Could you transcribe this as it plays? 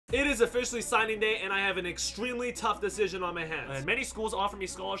It is officially signing day, and I have an extremely tough decision on my hands. And many schools offer me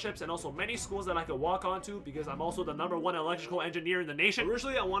scholarships, and also many schools that I could walk onto because I'm also the #1 electrical engineer in the nation.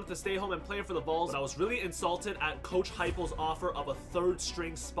 Originally, I wanted to stay home and play for the Vols, but I was really insulted at Coach Heupel's offer of a 3rd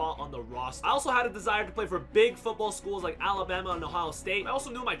string spot on the roster. I also had a desire to play for big football schools like Alabama and Ohio State. I also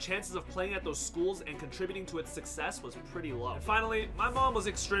knew my chances of playing at those schools and contributing to its success was pretty low. And finally, my mom was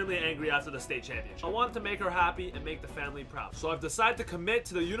extremely angry after the state championship. I wanted to make her happy and make the family proud. So I've decided to commit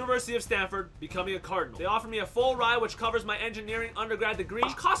to the University of Stanford, becoming a Cardinal. They offer me a full ride which covers my engineering undergrad degree,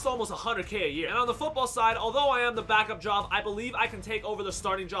 which costs almost $100K a year. And on the football side, although I am the backup job, I believe I can take over the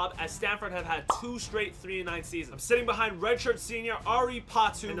starting job as Stanford have had 2 straight 3-9 seasons. I'm sitting behind redshirt senior Ari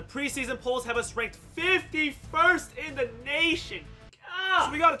Patu, and the preseason polls have us ranked 51st in the nation.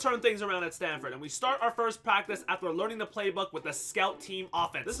 So we gotta turn things around at Stanford, and we start our first practice after learning the playbook with the scout team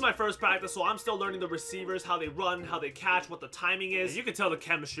offense. This is my first practice, so I'm still learning the receivers, how they run, how they catch, what the timing is. And you can tell the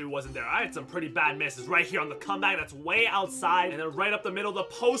chemistry wasn't there. I had some pretty bad misses right here on the comeback that's way outside, and then right up the middle, the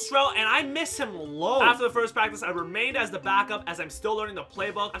post route, and I miss him low. After the first practice, I remained as the backup as I'm still learning the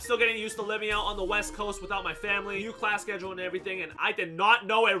playbook. I'm still getting used to living out on the West Coast without my family, new class schedule and everything, and I did not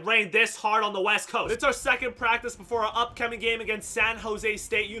know it rained this hard on the West Coast. But it's our second practice before our upcoming game against San Jose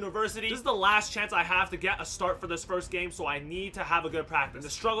State University. This is the last chance I have to get a start for this first game, so I need to have a good practice. And the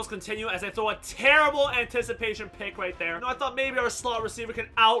struggles continue as I throw a terrible anticipation pick right there. You know, I thought maybe our slot receiver can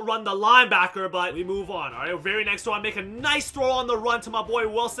outrun the linebacker, but we move on. All right, very next throw, I make a nice throw on the run to my boy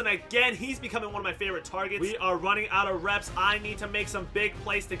Wilson. Again, he's becoming one of my favorite targets. We are running out of reps. I need to make some big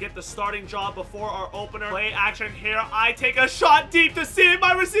plays to get the starting job before our opener. Play action here. I take a shot deep to see if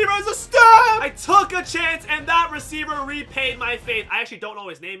my receiver has a stab. I took a chance, and that receiver repaid my faith. I actually don't know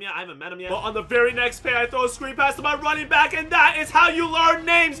his name yet. I haven't met him yet. But on the very next play, I throw a screen pass to my running back, and that is how you learn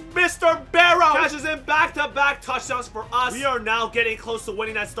names. Mr. Barrow catches in back-to-back touchdowns for us. We are now getting close to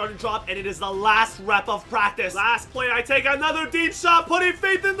winning that starting job, and it is the last rep of practice. Last play, I take another deep shot, putting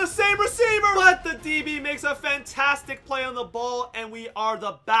faith in the same receiver. But the DB makes a fantastic play on the ball, and we are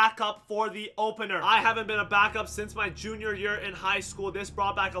the backup for the opener. I haven't been a backup since my junior year in high school. This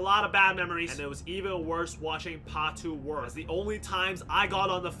brought back a lot of bad memories, and it was even worse watching Patu work, as the only times I got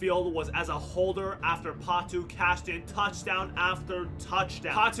on the field was as a holder after Patu cashed in touchdown after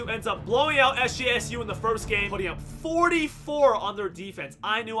touchdown. Patu ends up blowing out SJSU in the first game, putting up 44 on their defense.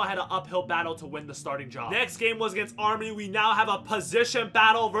 I knew I had an uphill battle to win the starting job. Next game was against Army. We now have a position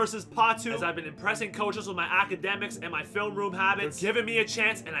battle versus Patu, as I've been impressing coaches with my academics and my film room habits. They're giving me a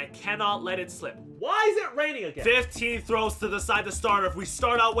chance, and I cannot let it slip. Why is it raining again? 15 throws to decide the starter. If we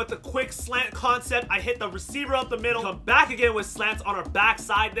start out with the quick slant concept, I hit the receiver up the middle, come back again with slants on our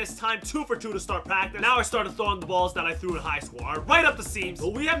backside this time, 2 for 2 to start practice. Now I started throwing the balls that I threw in high school, right up the seams.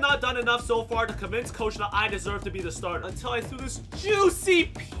 But we have not done enough so far to convince coach that I deserve to be the starter, until I threw this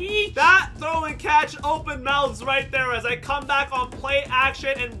juicy peach. That throw and catch open mouths right there as I come back on play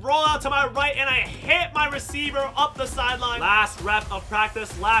action and roll out to my right, and I hit my receiver up the sideline. Last rep of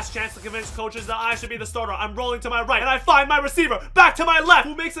practice, last chance to convince coaches that I should be the starter. I'm rolling to my right, and I find my receiver back to my left,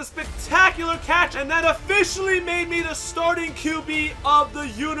 who makes a spectacular catch, and that officially made me the starting QB of the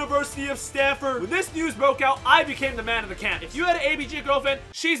University of Stanford. When this news broke out, I became the man of the camp. If you had an ABG girlfriend,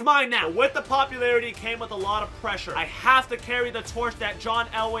 she's mine now. But with the popularity came with a lot of pressure. I have to carry the torch that John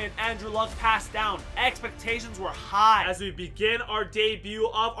Elway and Andrew Luck passed down. Expectations were high as we begin our debut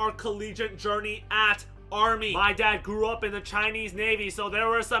of our collegiate journey at Army. My dad grew up in the Chinese Navy, so there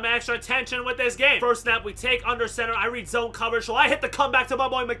was some extra tension with this game. First snap, we take under center. I read zone coverage, so I hit the comeback to my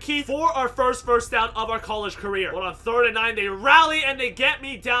boy McKee for our first down of our college career. But on 3rd and 9, they rally and they get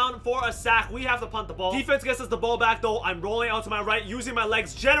me down for a sack. We have to punt the ball. Defense gets us the ball back, though. I'm rolling out to my right, using my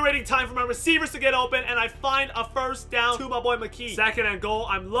legs, generating time for my receivers to get open, and I find a 1st down to my boy McKee. 2nd and goal.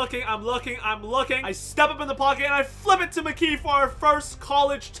 I'm looking. I step up in the pocket, and I flip it to McKee for our first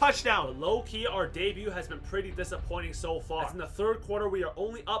college touchdown. But low-key, our debut has been pretty disappointing so far. As in the 3rd quarter, we are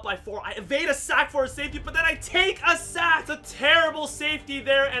only up by 4. I evade a sack for a safety, but then I take a sack. It's a terrible safety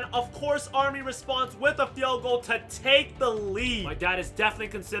there, and of course, Army responds with a field goal to take the lead. My dad is definitely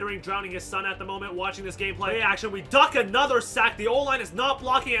considering drowning his son at the moment watching this gameplay. Play action, we duck another sack. The O-line is not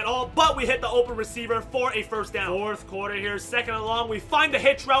blocking at all, but we hit the open receiver for a 1st down. 4th quarter here, 2nd and long. We find the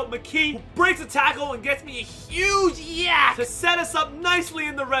hitch route. McKee, who breaks a tackle and gets me a huge yak to set us up nicely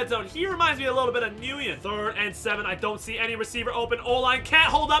in the red zone. He reminds me a little bit of Nguyen. in. 3rd and 7. I don't see any receiver open. O-line can't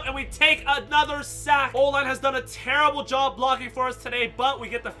hold up, and we take another sack. O-line has done a terrible job blocking for us today, but we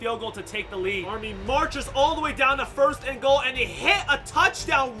get the field goal to take the lead. Army marches all the way down to 1st and goal, and they hit a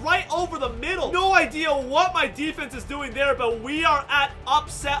touchdown right over the middle. No idea what my defense is doing there, but we are at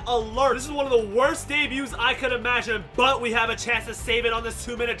upset alert. This is one of the worst debuts I could imagine, but we have a chance to save it on this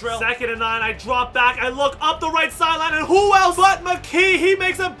 2-minute drill. 2nd and 9. I drop back. I look up the right sideline, and who else but McKee? He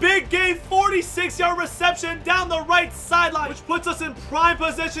makes a big gain, 46-yard reception down the right sideline, which puts us in prime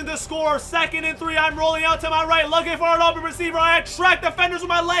position to score. 2nd and 3. I'm rolling out to my right, looking for an open receiver. I attract defenders with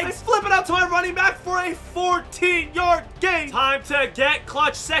my legs. I flip it out to my running back for a 14-yard gain. Time to get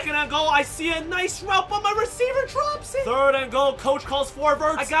clutch. 2nd and goal. I see a nice route, but my receiver drops it. 3rd and goal. Coach calls 4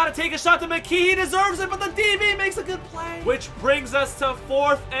 verts. I gotta take a shot to McKee. He deserves it, but the DB makes a good play. Which brings us to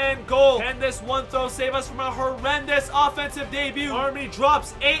 4th and goal. Can this one throw save us from a horrendous offensive debut? Army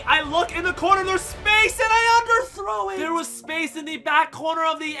drops 8. I look in the corner. There's space, and I underthrow it. There was space in the back corner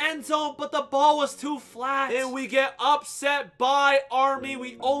of the end zone, but the ball was too flat. And we get upset by Army.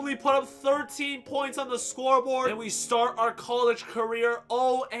 We only put up 13 points on the scoreboard, and we start our college career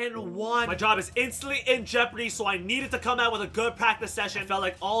 0-1. My job is instantly in jeopardy, so I needed to come out with a good practice session. I felt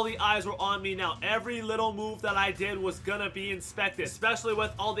like all the eyes were on me now. Every little move that I did was gonna be inspected, especially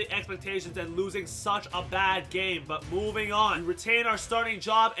with all the expectations and losing such a bad game. But moving on, we retain our starting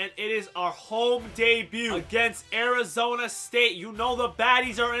job, and it is our home debut against Arizona State. You know the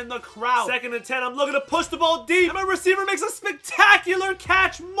baddies are in the crowd. 2nd and 10. I'm looking to push the ball deep, and my receiver makes a spectacular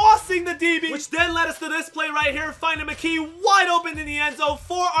catch, mossing the DB, which then led us to this play right here, finding McKee wide open in the end zone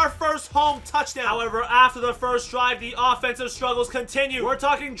for our first home touchdown. However, after the first drive, the offensive struggles continue. We're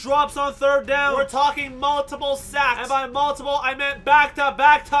talking drops on 3rd down. We're talking multiple sacks, and by multiple, I meant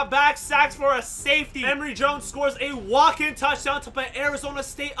back-to-back-to-back sacks for a safety. Emory Jones scores a walk-in touchdown to put Arizona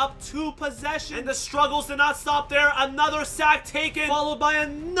State up 2 possessions, and the struggles did not stop there. Another sack taken, followed by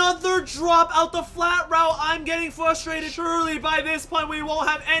another drop out the flat route. I'm getting frustrated. Surely by this point, we won't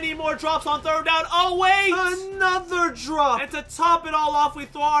have any more drops on 3rd down. Oh, wait! Another drop! And to top it all off, we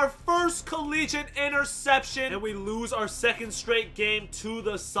throw our first collegiate interception, and we lose our 2nd straight game to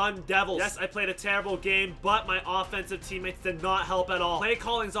the Sun Devils. Yes, I played a terrible game, but my offensive teammates did not help at all. Play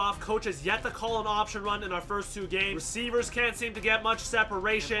calling's off. Coach has yet to call an option run in our first 2 games. Receivers can't seem to get much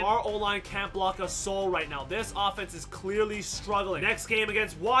separation. And our O-line can't block a soul right now. This offense is clearly struggling. Next game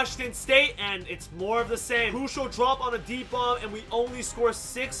against Washington State, and it's more of the same. Crucial drop on a deep bomb, and we only score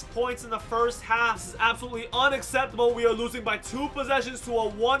 6 points in the first half. This is absolutely unacceptable. We are losing by 2 possessions to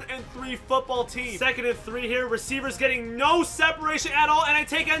a 1-3 football team. 2nd and 3 here. Receivers getting no separation at all, and I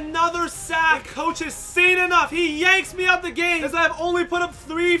take another sack. The coach has seen enough. He yanks me out the game, as I have only put up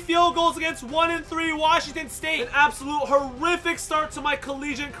 3 field goals against 1-3 Washington State. An absolute horrific start to my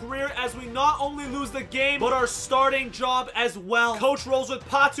collegiate career, as we not only lose the game, but our starting job as well. Coach rolls with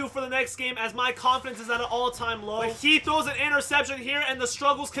Patu for the next game, as my confidence is at an all-time low. But he throws an interception here, and the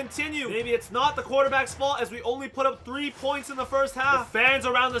struggles continue. Maybe it's not the quarterback's fault, as we only put up 3 points in the first half. The fans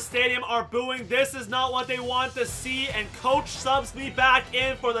around the stadium are booing. This is not what they want to see, and coach subs me back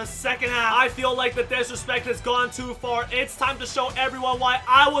in for the 2nd half. I feel like the disrespect has gone too far. It's time to show everyone why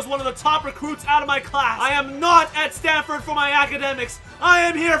I was one of the top recruits out of my class. I am not at Stanford for my academics. I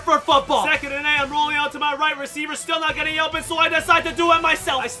am here for football. 2nd and 8. I'm rolling out to my right receiver, still not getting open, so I decide to do it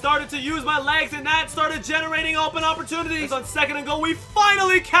myself. I started to use my legs, and that started generating open opportunities. On 2nd and goal, we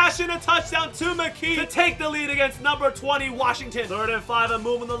finally cash in a touchdown to McKee to take the lead against number 20 Washington. 3rd and 5. I'm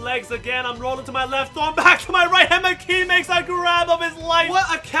moving the legs again. I'm rolling to my left, throwing back to my right, and McKee makes a grab of his life.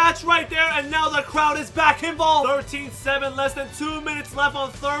 What a catch right there, and now the crowd is back involved. 13-7, less than 2 minutes left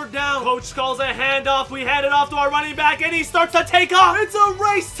on 3rd down. Coach calls a handoff. We hand it off to our running back, and he starts to take off. It's a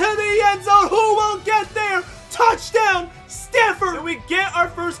race to the end zone. Who will get there? Touchdown, Stanford! And we get our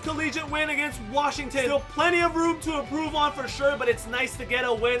first collegiate win against Washington. Still plenty of room to improve on for sure, but it's nice to get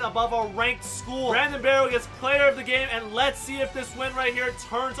a win above our ranked school. Brandon Barrow gets player of the game, and let's see if this win right here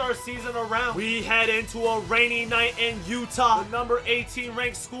turns our season around. We head into a rainy night in Utah, the number 18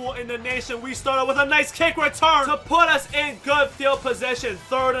 ranked school in the nation. We started with a nice kick return to put us in good field position.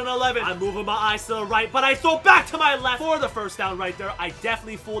 3rd and 11. I'm moving my eyes to the right, but I throw back to my left for the first down right there. I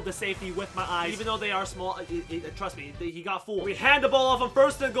definitely fooled the safety with my eyes, even though they are small. Trust me, he got fooled. We hand the ball off on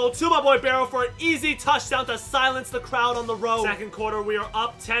 1st and goal to my boy Barrow for an easy touchdown to silence the crowd on the road. 2nd quarter, we are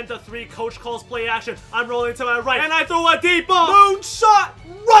up 10-3. Coach calls play action. I'm rolling to my right, and I throw a deep ball. Moonshot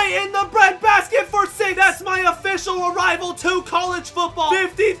right in the breadbasket for 6. That's my official arrival to college football.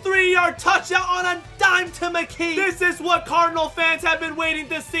 53-yard touchdown on a dime to McKee. This is what Cardinal fans have been waiting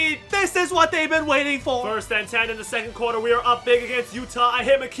to see. This is what they've been waiting for. First and 10 in the second quarter. We are up big against Utah. I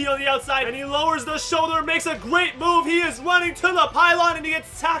hit McKee on the outside, and he lowers the shoulder, makes a great move. He is running to the pylon, and he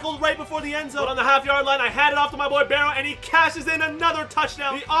gets tackled right before the end zone. But on the half-yard line, I hand it off to my boy Barrow, and he cashes in another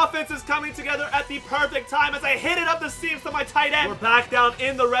touchdown. The offense is coming together at the perfect time as I hit it up the seams to my tight end. We're back down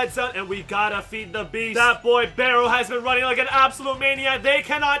in the red zone, and we gotta feed the beast. That boy Barrow has been running like an absolute maniac. They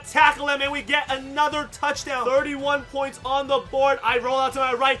cannot tackle him, and we get another touchdown. 31 points on the board. I roll out to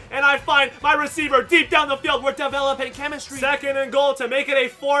my right, and I find my receiver deep down the field. We're developing chemistry. Second and goal to make it a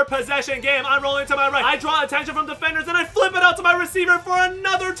 4-possession game. I'm rolling to my right. I draw attention from defenders, and I flip it out to my receiver for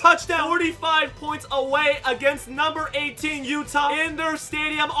another touchdown. 45 points away against number 18 Utah in their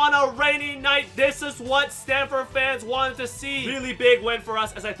stadium on a rainy night. This is what Stanford fans wanted to see. Really big win for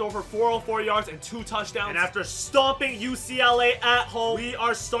us as I throw for 404 yards and 2 touchdowns. And after stomping UCLA at home, we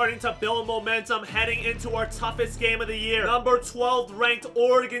are starting to build momentum heading into our toughest game of the year. Number 12 ranked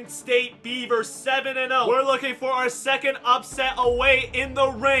Oregon State Beavers 7-0. We're looking for our second upset away in the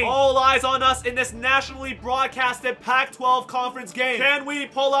ring. All eyes on us in this nationally broadcasted Pac-12 conference game. Can we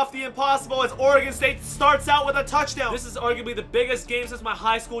pull off the impossible as Oregon State starts out with a touchdown? This is arguably the biggest game since my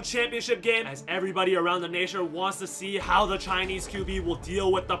high school championship game, as everybody around the nation wants to see how the Chinese QB will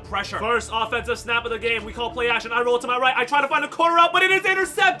deal with the pressure. First offensive snap of the game. We call play action. I roll to my right. I try to find a corner out, but it is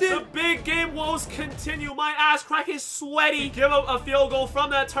intercepted. The big game woes continue. My ass crack is sweaty. Give up a field goal from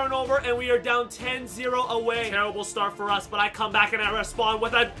that turnover, and we are down 10-0 away. Terrible start for us, but I come back and I respond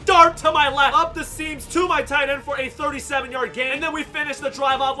with a dart to my left, up the seams to my tight end for a 37-yard gain, and then we finish the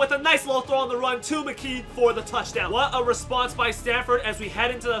drive off with a nice little throw on the run to McKee for the touchdown. What a response by Stanford as we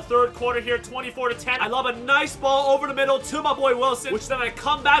head into the third quarter here, 24-10. I lob a nice ball over the middle to my boy Wilson, which then I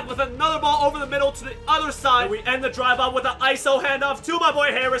come back with another ball over the middle to the other side. And we end the drive off with an ISO handoff to my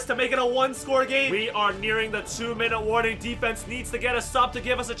boy Harris to make it a 1-score game. We are nearing the 2-minute warning. Defense needs to get a stop to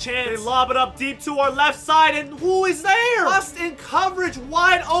give us a chance. They lob it up deep to our left side, and who is there? Lost in coverage,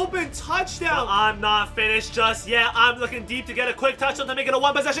 wide open touchdown. Well, I'm not finished just yet. I'm looking deep to get a quick touchdown to make it a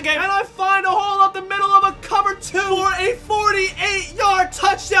 1-possession game, and I find a hole up the middle of a cover 2 for a 48-yard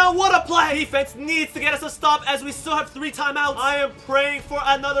touchdown. What a play. Defense needs to get us a stop as we still have 3 timeouts. I am praying for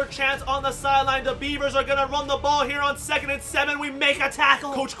another chance on the sideline. The Beavers are gonna run the ball here on 2nd and 7. We make a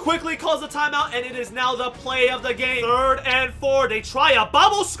tackle. Coach quickly calls the timeout, and it is now the play of the game. 3rd and 4. They try a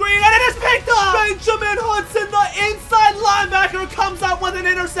bubble screen, and it is picked up. Benjamin Hudson, the inside linebacker, comes out with an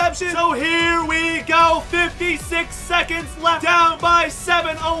interception. So here we go. 56 seconds left. Down by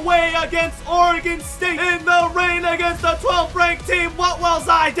 7 away against Oregon State in the rain against the 12th ranked team. What was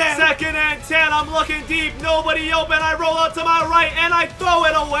I done? 2nd and 10. I'm looking deep. Nobody open. I roll out to my right, and I throw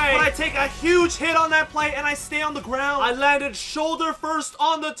it away. But I take a huge hit on that play, and I stay on the ground. I landed shoulder first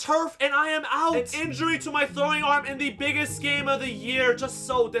on the turf, and I am out. An injury to my throwing arm in the biggest game of the year. Just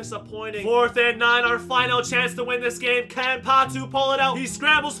so disappointing. 4th and 9. Our final chance to win this game. Can Patu pull it out? He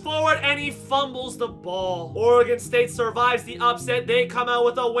scrambles forward, and he fumbles the ball. Oregon State survives the upset. They come out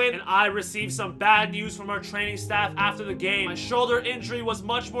with a win, and I receive some bad news from our training staff after the game. My shoulder injury was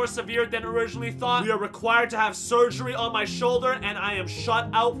much more severe than originally thought. We are required to have surgery on my shoulder, and I am shut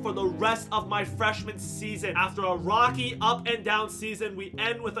out for the rest of my freshman season. After a rocky up and down season, we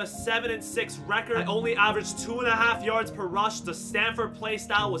end with a 7-6 record. I only averaged 2.5 yards per rush. The Stanford play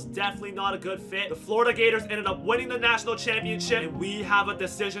style was definitely not a good fit. The Florida Gators ended up winning the national championship, and we have a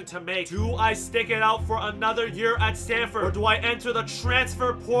decision to make. Do I stick it out for another year at Stanford, or do I enter the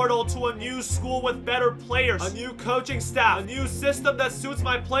transfer portal to a new school with better players, a new coaching staff, a new system that suits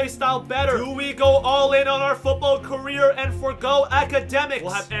my play style better? Do we go all in on our football career and forgo academics?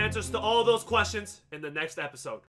 We'll have answers to all those questions in the next episode.